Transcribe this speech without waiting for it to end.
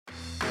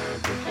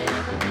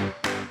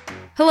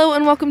Hello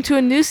and welcome to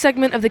a new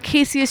segment of the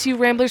KCSU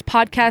Ramblers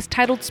podcast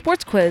titled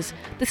Sports Quiz.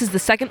 This is the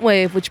second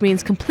wave, which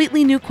means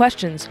completely new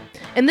questions.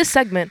 In this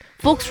segment,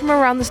 folks from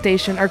around the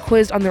station are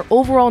quizzed on their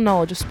overall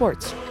knowledge of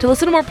sports. To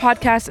listen to more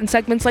podcasts and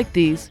segments like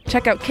these,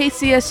 check out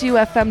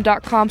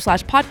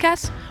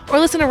kcsufm.com/podcasts or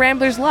listen to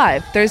Ramblers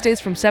Live,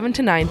 Thursdays from 7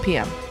 to 9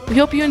 p.m. We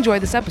hope you enjoy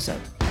this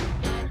episode.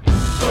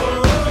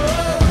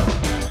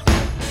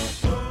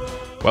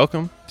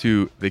 Welcome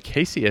to the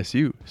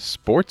KCSU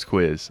Sports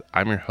Quiz.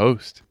 I'm your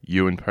host,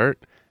 Ewan Pert,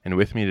 and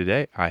with me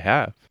today I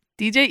have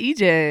DJ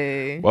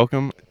EJ.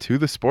 Welcome to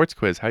the Sports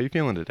Quiz. How are you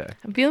feeling today?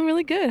 I'm feeling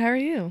really good. How are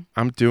you?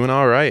 I'm doing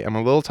all right. I'm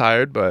a little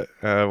tired, but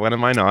when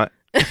am I not?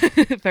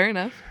 Fair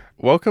enough.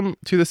 Welcome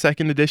to the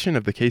second edition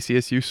of the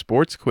KCSU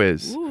Sports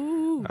Quiz.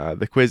 Ooh.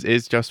 The quiz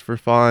is just for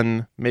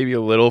fun, maybe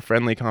a little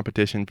friendly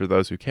competition for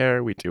those who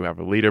care. We do have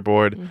a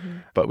leaderboard,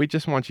 but we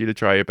just want you to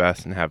try your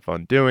best and have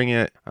fun doing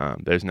it.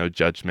 There's no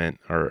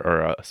judgment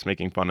or us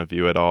making fun of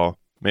you at all.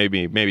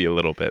 Maybe a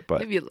little bit, but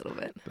maybe a little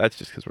bit. That's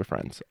just because we're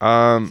friends.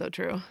 So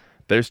true.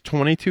 There's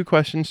 22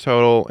 questions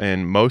total,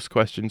 and most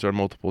questions are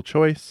multiple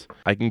choice.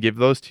 I can give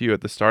those to you at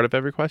the start of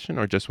every question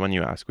or just when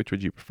you ask. Which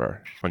would you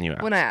prefer when you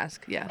ask? When I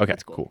ask, yeah. Okay,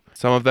 that's cool.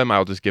 Some of them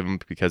I'll just give them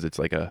because it's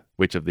like a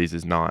which of these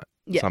is not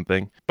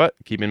something. But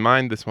keep in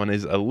mind, this one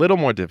is a little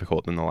more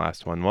difficult than the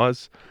last one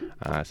was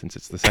since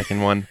it's the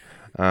second one.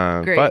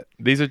 Great. But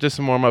these are just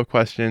some warm-up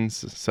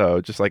questions.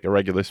 So just like a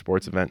regular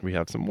sports event, we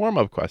have some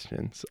warm-up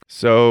questions.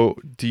 So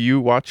do you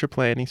watch or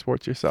play any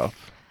sports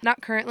yourself? Not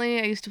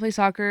currently. I used to play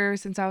soccer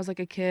since I was like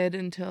a kid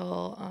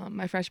until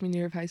my freshman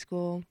year of high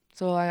school.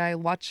 So I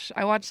watch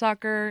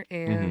soccer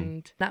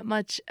and not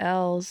much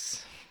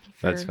else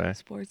for That's fair.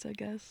 Sports, I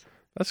guess.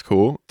 That's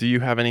cool. Do you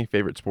have any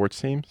favorite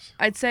sports teams?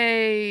 I'd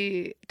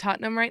say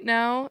Tottenham right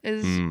now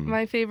is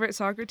my favorite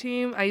soccer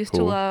team. I used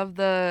to love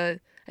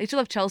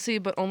Chelsea,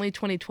 but only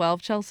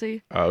 2012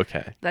 Chelsea. Oh,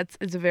 okay.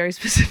 It's a very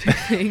specific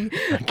thing.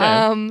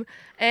 Okay.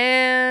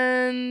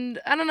 And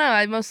I don't know.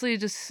 I mostly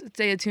just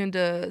stay attuned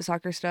to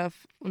soccer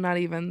stuff. Not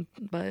even,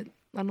 but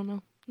I don't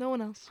know. No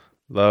one else.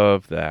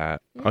 Love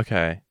that.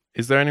 Okay.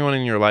 Is there anyone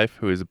in your life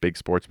who is a big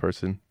sports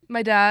person?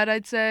 My dad,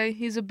 I'd say.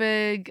 He's a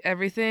big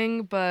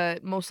everything,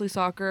 but mostly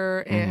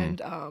soccer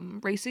and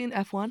racing,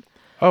 F1.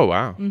 Oh,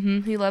 wow.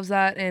 He loves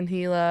that, and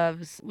we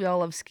all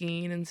love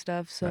skiing and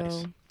stuff. So,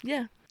 Nice.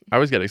 Yeah. I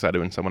always get excited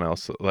when someone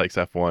else likes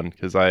F1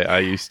 because I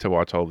used to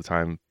watch all the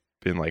time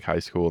in like high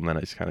school, and then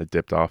I just kind of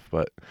dipped off,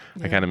 but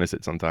I kind of miss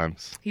it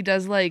sometimes. He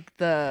does like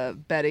the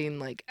betting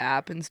like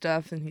app and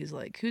stuff, and he's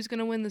like, who's going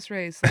to win this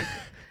race? Like,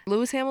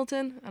 Lewis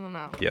Hamilton? I don't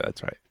know. Yeah,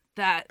 that's right.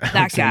 That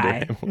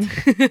Alexander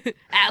guy.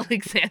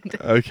 Alexander.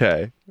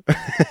 Okay.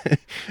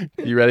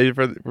 You ready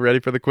for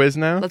the quiz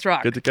now? Let's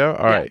rock. Good to go?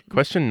 All right.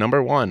 Question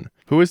number 1.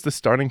 Who is the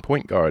starting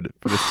point guard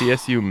for the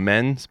CSU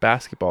men's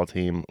basketball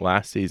team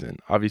last season?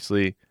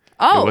 Obviously,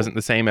 it wasn't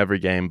the same every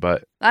game,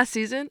 but last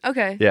season?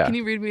 Okay. Yeah. Can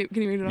you read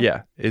it off?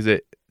 Yeah. Is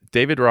it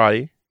David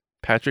Roddy,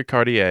 Patrick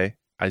Cartier,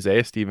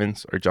 Isaiah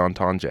Stevens, or John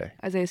Tonje?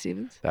 Isaiah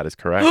Stevens. That is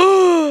correct.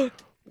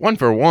 1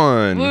 for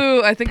 1.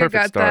 Woo, I think Perfect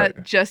I got start.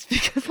 that just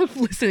because I'm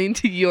listening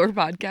to your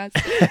podcast.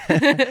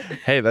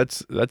 Hey,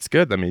 that's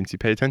good. That means you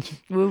pay attention.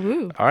 Woo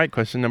woo. All right,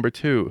 question number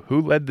 2. Who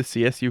led the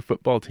CSU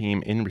football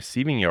team in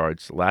receiving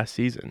yards last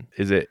season?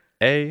 Is it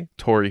A,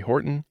 Torrey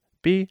Horton,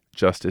 B,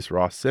 Justice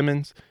Ross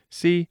Simmons,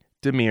 C,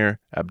 Demir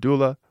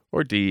Abdullah,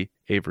 or D,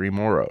 Avery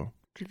Morrow?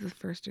 Is it the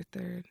first or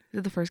third? Is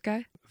it the first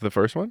guy? The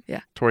first one?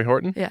 Yeah. Torrey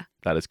Horton? Yeah.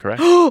 That is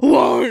correct.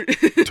 What?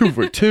 2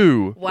 for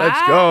 2. Wow.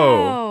 Let's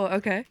go.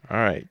 Okay. All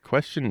right.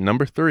 Question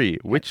number 3.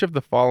 Which of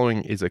the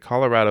following is a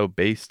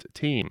Colorado-based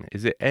team?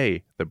 Is it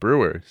A, the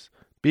Brewers,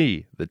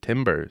 B, the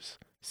Timbers,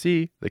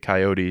 C, the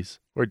Coyotes,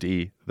 or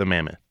D, the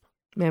Mammoth?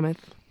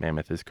 Mammoth.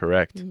 Mammoth is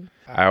correct.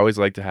 I always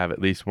like to have at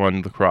least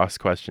one lacrosse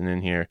question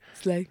in here,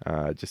 Slay.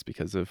 just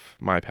because of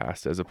my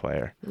past as a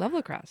player. Love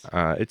lacrosse.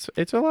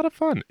 It's a lot of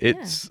fun.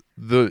 It's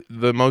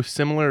the most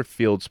similar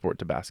field sport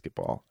to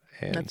basketball,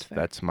 and That's fair.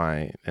 that's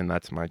my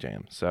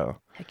jam.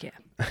 So, Heck yeah.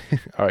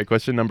 all right.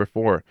 Question number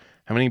 4: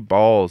 How many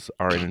balls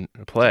are in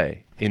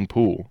play in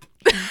pool,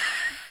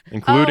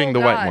 including the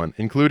white one?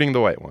 Including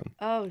the white one.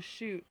 Oh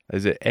shoot.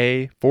 Is it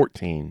A,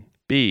 14,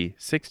 B,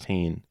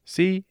 16,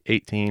 C,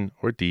 18,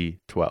 or D,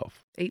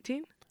 12?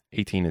 18?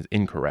 18 is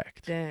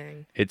incorrect.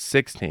 Dang. It's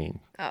 16.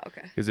 Oh,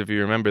 okay. Because if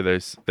you remember,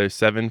 there's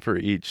 7 for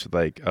each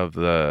of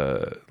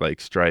the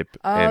stripe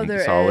and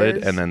there solid,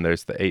 is. and then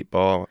there's the 8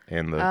 ball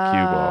and the cue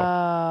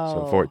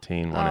ball. So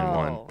 14, 1 and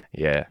 1.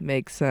 Yeah.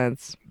 Makes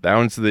sense. That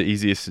one's the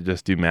easiest to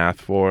just do math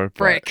for. but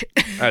Frick.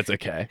 That's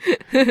okay.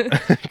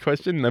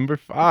 Question number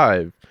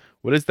 5.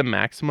 What is the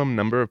maximum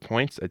number of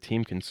points a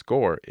team can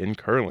score in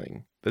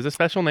curling? There's a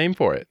special name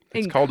for it.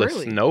 It's called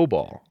curling? a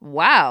snowball.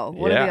 Wow.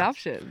 What are the Yeah.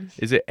 options?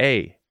 Is it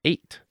A,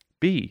 8,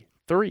 B,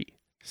 3,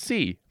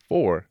 C,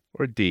 4,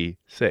 or D,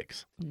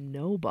 6?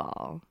 No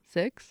ball.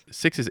 6?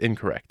 6 is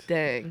incorrect.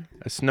 Dang.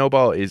 A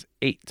snowball is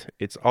 8.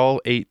 It's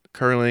all 8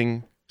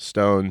 curling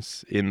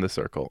stones in the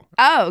circle.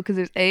 Oh, because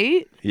there's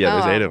 8? Yeah,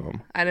 there's 8 of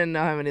them. I didn't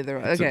know how many there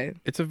were. Okay.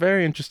 It's a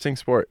very interesting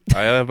sport.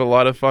 I have a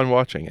lot of fun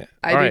watching it.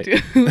 I do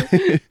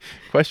too.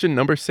 Question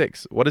number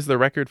 6. What is the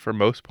record for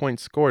most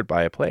points scored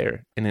by a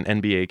player in an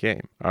NBA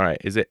game? All right.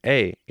 Is it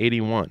A,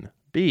 81,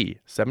 B,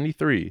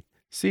 73,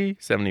 C,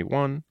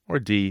 71, or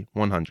D,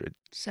 100?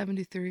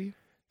 73.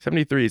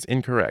 73 is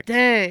incorrect.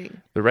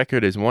 Dang. The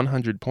record is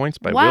 100 points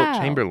by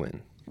Wilt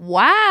Chamberlain.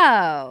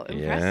 Wow.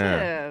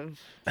 Impressive.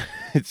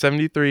 Yeah.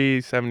 73,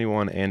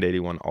 71, and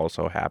 81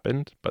 also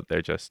happened, but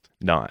they're just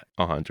not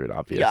 100,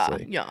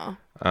 obviously. Yeah.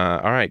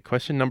 All right.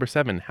 Question number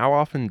 7. How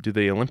often do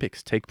the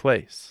Olympics take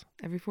place?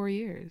 Every 4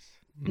 years.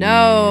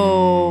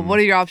 No. What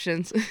are your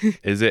options?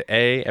 Is it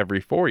A, every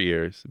 4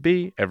 years,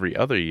 B, every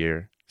other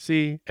year,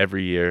 C,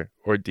 every year,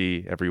 or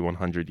D, every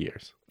 100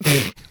 years?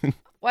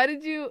 Why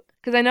did you...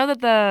 Because I know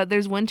that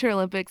there's Winter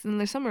Olympics and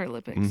there's Summer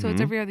Olympics, so it's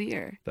every other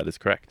year. That is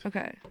correct.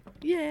 Okay.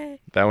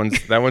 Yay. That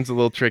one's a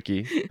little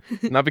tricky.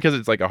 Not because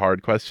it's like a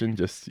hard question,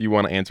 just you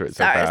want to answer it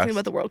so fast. Sorry, I was thinking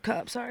about the World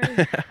Cup. Sorry.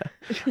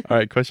 All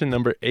right, question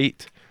number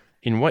 8.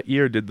 In what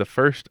year did the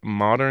first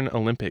modern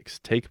Olympics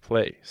take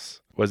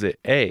place? Was it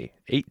A,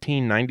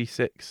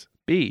 1896,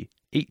 B,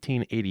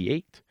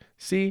 1888,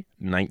 C,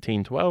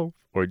 1912,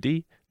 or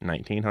D,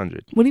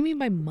 1900? What do you mean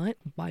by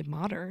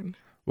modern?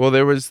 Well,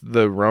 there was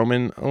the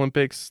Roman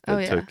Olympics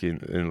that yeah. took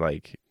in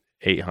like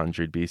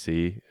 800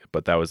 BC,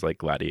 but that was like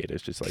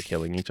gladiators just like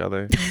killing each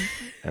other.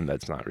 And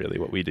that's not really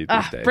what we do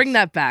these days. Bring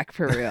that back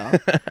for real.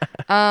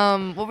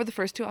 What were the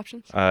first 2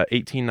 options?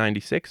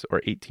 1896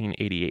 or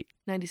 1888?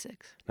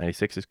 96.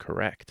 96 is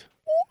correct.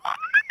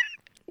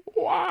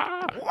 Okay.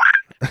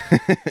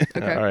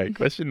 All right,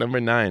 question number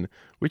 9.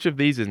 Which of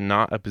these is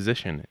not a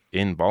position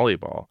in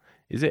volleyball?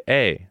 Is it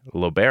A,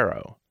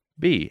 libero,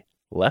 B,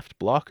 left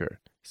blocker,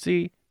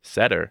 C,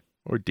 setter,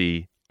 or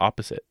D,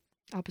 opposite?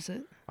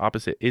 Opposite.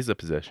 Opposite is a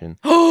position.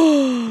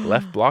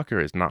 Left blocker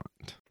is not.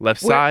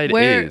 Left side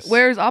is.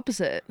 Where's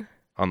opposite?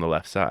 On the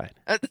left side.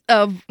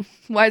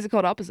 Why is it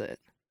called opposite?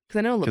 Because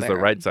I know libero. Because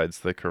the right side's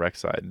the correct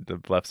side. The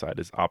left side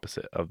is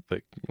opposite of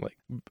the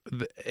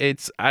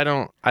it's I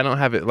don't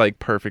have it like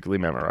perfectly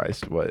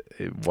memorized what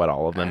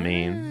all of them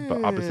mean,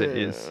 but opposite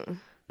is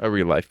a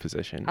real life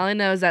position. All I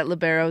know is that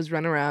liberos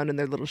run around and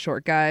they're little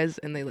short guys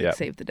and they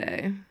save the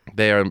day.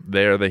 They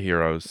are the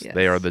heroes. Yes.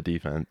 They are the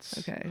defense.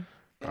 Okay.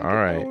 All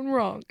right. Going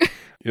wrong.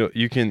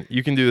 You can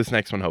do this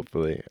next one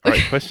hopefully. All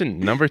right, question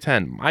number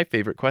 10. My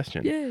favorite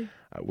question. Yay.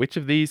 Which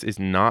of these is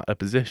not a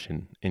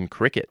position in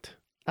cricket?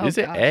 Is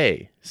it gosh.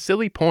 A,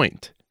 silly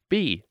point,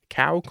 B,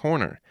 cow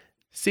corner,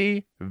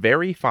 C,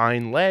 very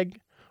fine leg,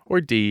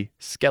 or D,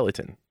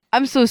 skeleton?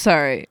 I'm so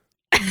sorry.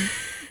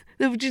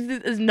 Which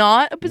is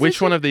not a position?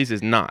 Which one of these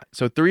is not?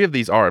 So 3 of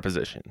these are a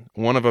position.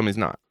 One of them is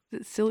not.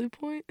 Is it silly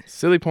point?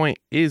 Silly point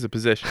is a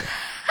position.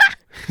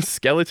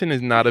 Skeleton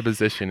is not a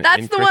position.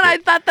 That's the one I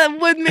thought that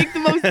would make the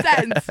most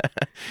sense.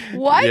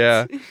 What?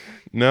 Yeah.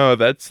 No,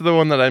 that's the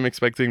one that I'm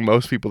expecting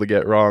most people to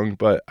get wrong,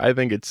 but I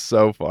think it's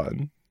so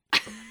fun.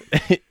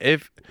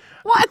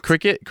 What?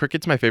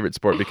 Cricket's my favorite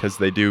sport because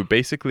they do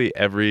basically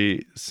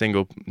every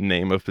single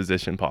name of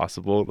position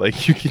possible.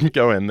 Like you can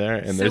go in there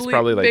and there's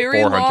probably like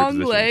 400 long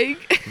positions. Leg.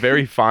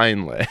 Very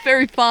fine leg.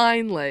 Very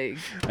fine leg.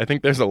 I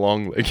think there's a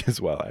long leg as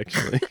well,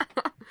 actually.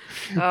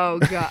 Oh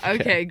god.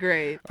 Okay,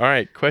 great. All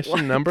right,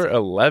 question number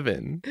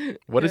 11.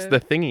 What is the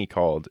thingy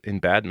called in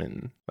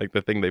badminton? Like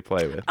the thing they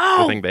play with.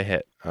 Oh! The thing they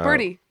hit.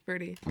 Birdie.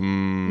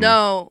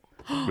 No.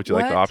 Would you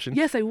like the options?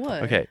 Yes, I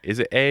would. Okay, is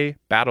it A,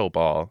 battle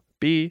ball,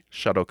 B,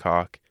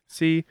 shuttlecock,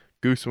 C,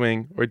 goose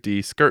wing, or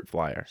D, skirt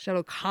flyer?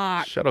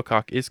 Shuttlecock.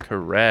 Shuttlecock is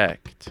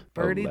correct.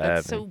 Birdie, 11.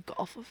 that's so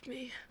golf of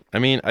me. I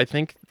mean, I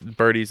think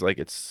birdie's like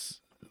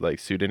its like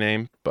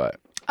pseudonym, but...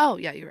 Oh,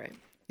 yeah, you're right.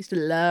 Used to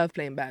love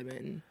playing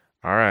badminton.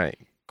 All right.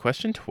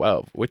 Question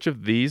 12. Which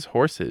of these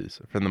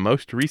horses from the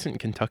most recent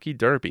Kentucky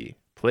Derby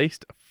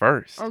placed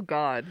first? Oh,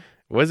 God.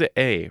 Was it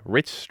A,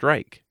 Rich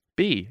Strike,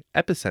 B,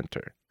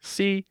 Epicenter,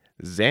 C,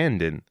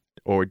 Zandon,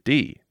 or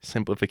D,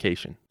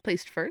 Simplification?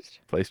 Placed first?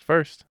 Placed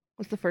first.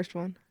 What's the first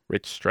one?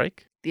 Rich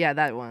Strike? Yeah,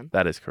 that one.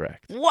 That is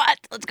correct. What?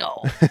 Let's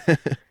go.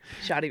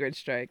 Shoddy Rich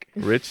Strike.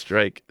 Rich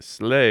Strike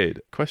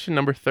slayed. Question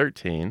number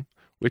 13.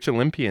 Which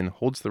Olympian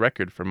holds the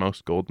record for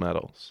most gold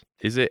medals?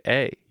 Is it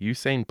A,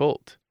 Usain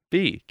Bolt,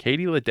 B,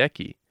 Katie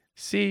Ledecky,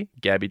 C,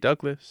 Gabby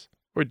Douglas,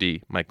 or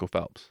D, Michael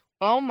Phelps?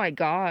 Oh my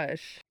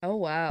gosh. Oh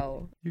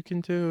wow. You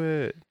can do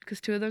it.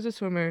 Because 2 of those are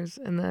swimmers,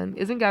 and then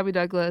isn't Gabby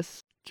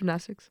Douglas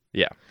gymnastics?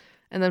 Yeah.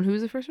 And then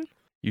who's the first one?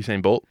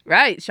 Usain Bolt.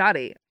 Right,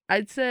 shoddy.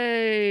 I'd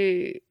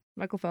say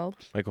Michael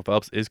Phelps. Michael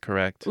Phelps is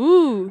correct.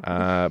 Ooh.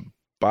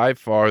 By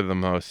far the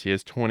most. He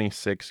has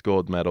 26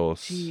 gold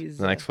medals. Jeez.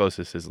 The next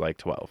closest is like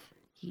 12.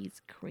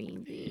 He's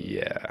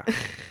crazy. Yeah.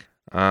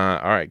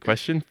 All right.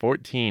 Question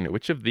 14.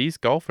 Which of these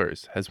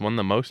golfers has won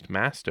the most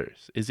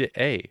Masters? Is it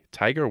A,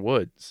 Tiger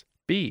Woods,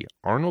 B,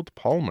 Arnold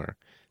Palmer,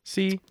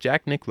 C,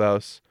 Jack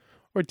Nicklaus,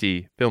 or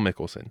D, Phil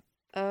Mickelson?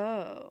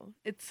 Oh.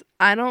 It's,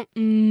 I don't,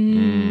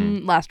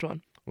 last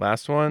one.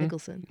 Last one.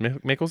 Nicholson.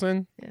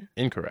 Mickelson? Yeah.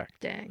 Incorrect.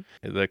 Dang.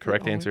 The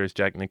correct answer is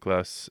Jack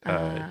Nicklaus.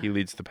 He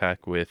leads the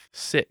pack with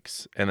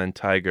 6. And then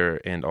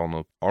Tiger and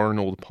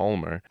Arnold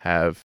Palmer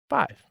have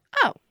 5.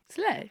 Oh,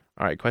 slay.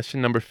 All right,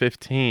 question number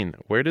 15.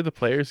 Where do the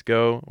players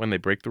go when they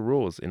break the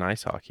rules in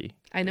ice hockey?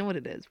 I know what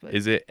it is, but...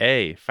 Is it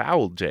A,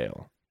 foul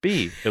jail,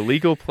 B,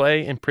 illegal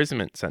play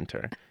imprisonment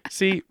center,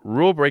 C,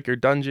 rule breaker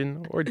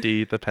dungeon, or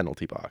D, the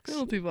penalty box?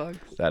 Penalty box.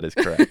 That is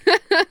correct.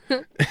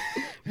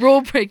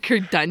 Rule breaker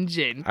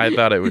dungeon. I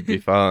thought it would be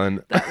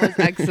fun. That was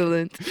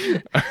excellent.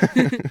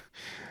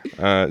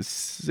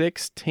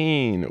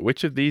 16.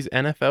 Which of these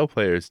NFL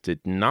players did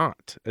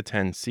not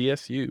attend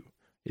CSU?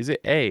 Is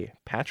it A,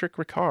 Patrick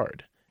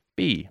Ricard,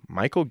 B,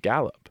 Michael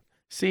Gallup,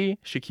 C,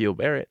 Shaquille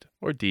Barrett,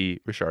 or D,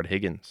 Rashard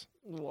Higgins?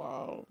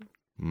 Wow.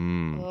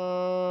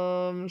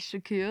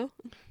 Shaquille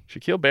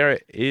Shaquille?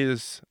 Barrett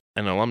is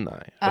an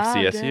alumni of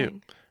CSU.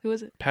 Dang. Who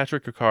is it?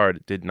 Patrick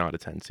Ricard did not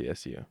attend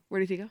CSU.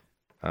 Where did he go?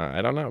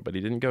 I don't know, but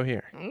he didn't go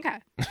here. Okay.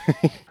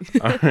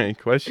 All right,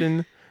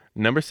 question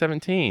number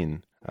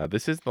 17.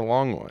 This is the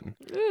long one.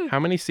 Ooh. How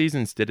many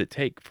seasons did it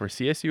take for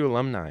CSU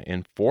alumni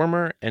and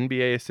former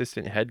NBA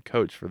assistant head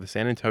coach for the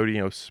San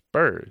Antonio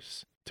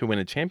Spurs to win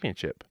a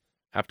championship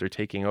after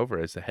taking over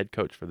as the head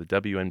coach for the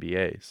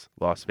WNBA's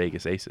Las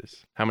Vegas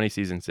Aces? How many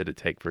seasons did it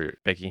take for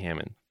Becky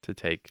Hammond to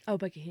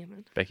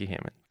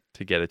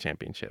get a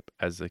championship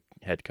as the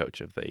head coach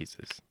of the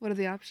Aces? What are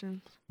the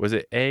options? Was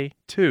it A,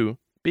 2,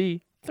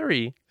 B,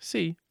 3,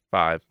 C,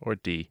 5, or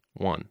D,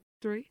 1?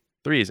 3.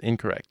 3 is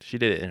incorrect. She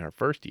did it in her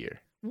first year.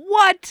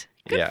 What?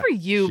 Good Yeah, for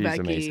you, she's Becky.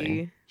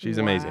 amazing. She's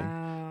amazing.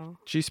 Wow.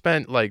 She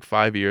spent like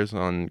 5 years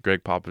on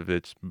Greg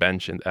Popovich's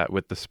bench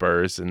with the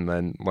Spurs and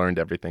then learned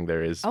everything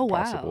there is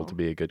possible to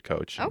be a good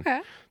coach.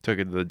 Okay. Took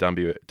it to the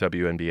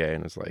WNBA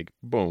and was like,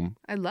 boom,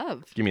 I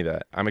love. give me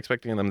that. I'm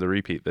expecting them to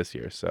repeat this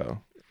year, so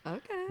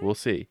Okay. we'll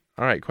see.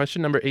 All right,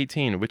 question number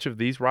 18. Which of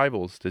these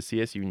rivals does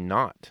CSU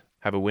not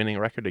have a winning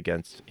record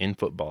against in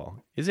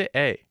football? Is it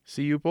A,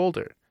 CU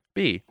Boulder,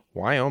 B,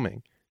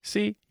 Wyoming,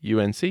 C,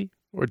 UNC,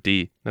 or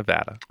D,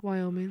 Nevada?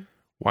 Wyoming.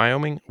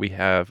 Wyoming, we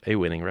have a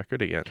winning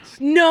record against.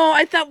 No,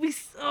 I thought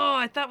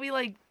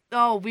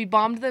we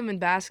bombed them in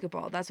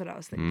basketball. That's what I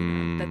was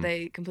thinking of, that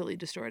they completely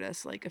destroyed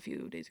us like a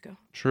few days ago.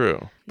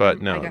 True,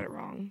 but no. I got it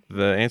wrong.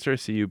 The answer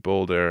is CU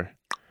Boulder.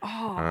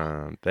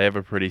 Oh. They have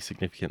a pretty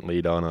significant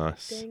lead on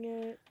us. Dang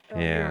it. Oh,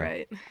 Yeah. You're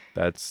right.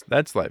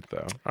 That's life,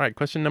 though. All right,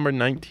 question number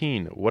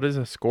 19. What is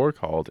a score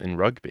called in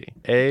rugby?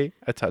 A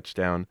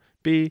touchdown,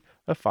 B,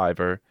 a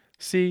fiver,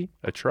 C,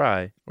 a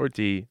try, or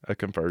D, a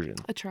conversion?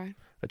 A try.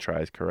 A try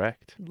is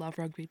correct. Love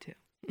rugby too.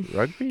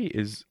 Rugby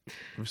is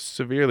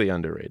severely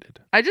underrated.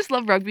 I just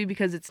love rugby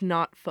because it's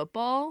not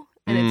football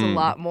and it's a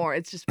lot more.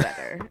 It's just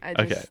better.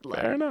 Okay,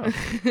 fair enough.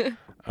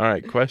 All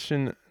right,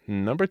 question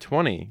number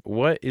 20.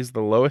 What is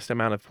the lowest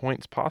amount of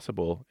points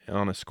possible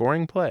on a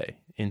scoring play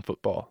in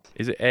football?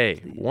 Is it A,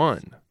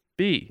 1,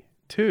 B,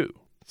 2,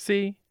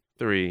 C,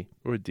 3,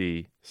 or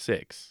D,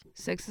 6?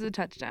 6 is a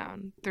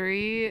touchdown.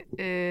 3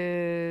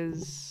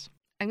 is...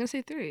 I'm going to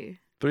say 3.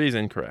 3 is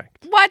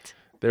incorrect. What?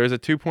 There is a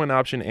 2-point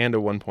option and a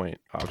 1-point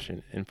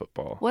option in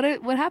football. What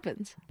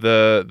happens?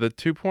 The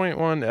 2-point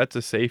one, that's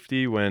a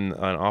safety when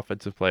an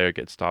offensive player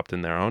gets stopped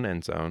in their own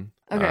end zone.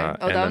 Okay.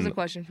 That was a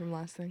question from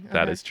last thing.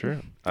 That Okay. is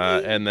true.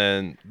 And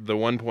then the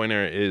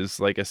 1-pointer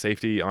is like a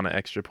safety on an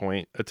extra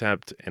point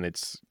attempt, and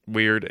it's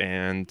weird,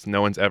 and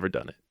no one's ever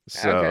done it.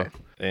 So,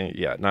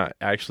 yeah, not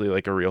actually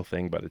like a real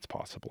thing, but it's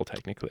possible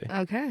technically.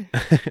 Okay.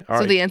 All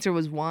right. The answer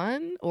was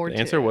 1 or 2? The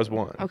answer was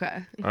 1.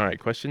 Okay. All right,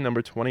 question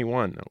number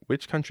 21.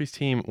 Which country's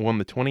team won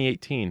the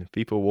 2018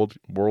 FIFA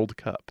World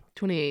Cup?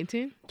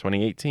 2018?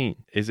 2018.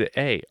 Is it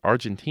A,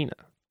 Argentina,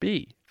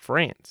 B,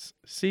 France,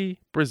 C,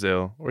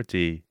 Brazil, or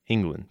D,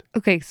 England?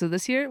 Okay, so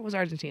this year was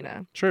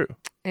Argentina. True.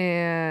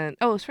 And,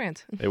 it was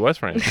France. It was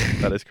France.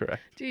 That is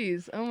correct.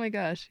 Jeez. Oh my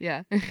gosh.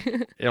 Yeah.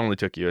 It only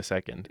took you a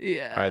second.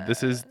 Yeah. All right,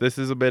 this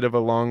is a bit of a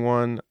long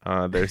one.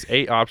 There's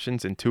 8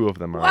 options and 2 of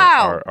them are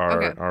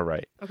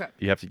right. Okay.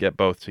 You have to get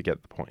both to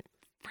get the point.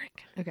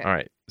 Frick. Okay. All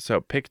right. So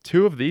pick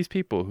 2 of these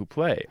people who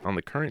play on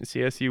the current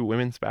CSU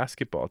women's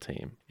basketball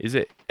team. Is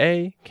it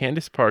A,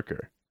 Candace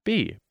Parker,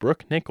 B,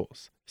 Brooke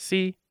Nichols,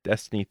 C,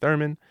 Destiny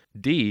Thurman,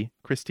 D,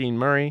 Christine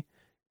Murray,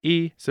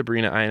 E,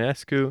 Sabrina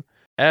Ionescu,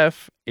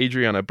 F,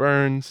 Adriana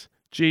Burns,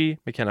 G,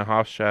 McKenna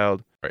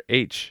Hofschild, or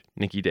H,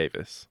 Nikki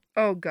Davis?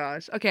 Oh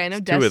gosh. Okay, I know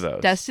 2 of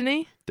those.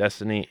 Destiny?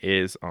 Destiny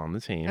is on the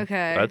team.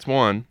 Okay. That's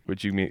 1.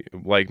 Would you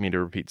like me to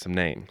repeat some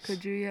names?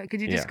 Could you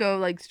just go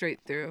like straight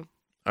through?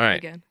 All right.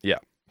 Again. Yeah.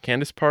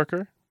 Candace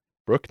Parker,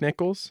 Brooke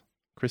Nichols,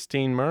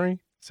 Christine Murray,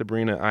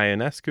 Sabrina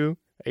Ionescu,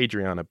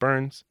 Adriana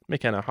Burns,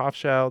 McKenna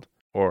Hofschild,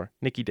 or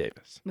Nikki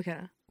Davis?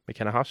 McKenna.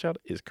 McKenna Hofschild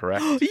is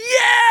correct.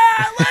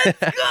 Yeah!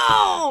 Let's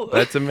go!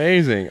 That's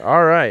amazing.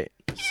 All right.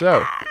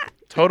 So,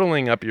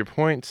 totaling up your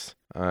points,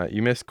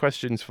 you missed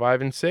questions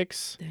 5 and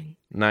 6, Dang.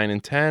 9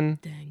 and 10,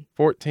 Dang.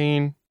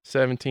 14,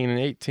 17 and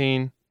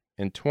 18,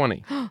 and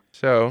 20.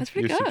 So, That's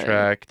pretty you good.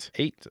 subtract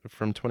 8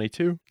 from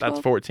 22. That's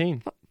 12.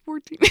 14.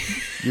 14.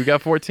 You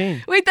got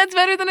 14. Wait, that's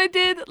better than I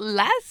did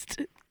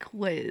last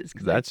quiz.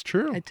 That's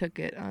true. I took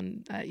it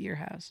at your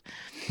house.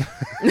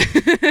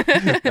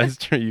 That's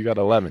true. You got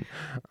 11.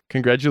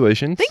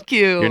 Congratulations. Thank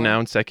you. You're now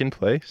in second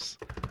place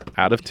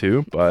out of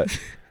 2, but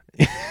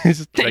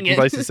second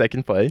place is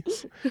second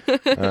place.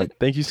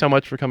 Thank you so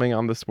much for coming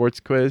on the sports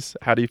quiz.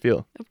 How do you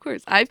feel? Of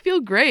course. I feel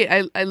great.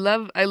 I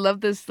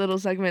love this little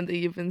segment that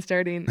you've been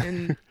starting,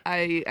 and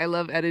I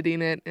love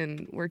editing it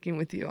and working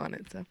with you on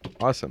it. So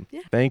awesome.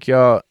 Yeah. Thank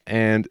y'all.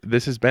 And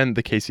this has been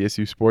the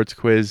KCSU Sports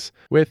Quiz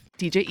with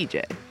DJ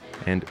EJ.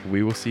 And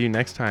we will see you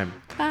next time.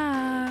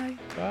 Bye.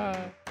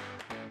 Bye.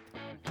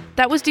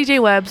 That was DJ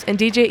Webz and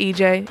DJ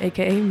EJ,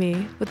 aka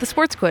me, with the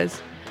sports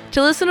quiz.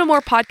 To listen to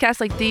more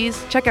podcasts like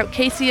these, check out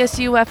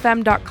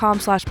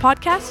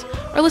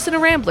kcsufm.com/podcast or listen to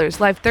Ramblers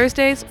live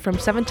Thursdays from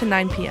 7 to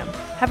 9 p.m.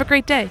 Have a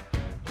great day.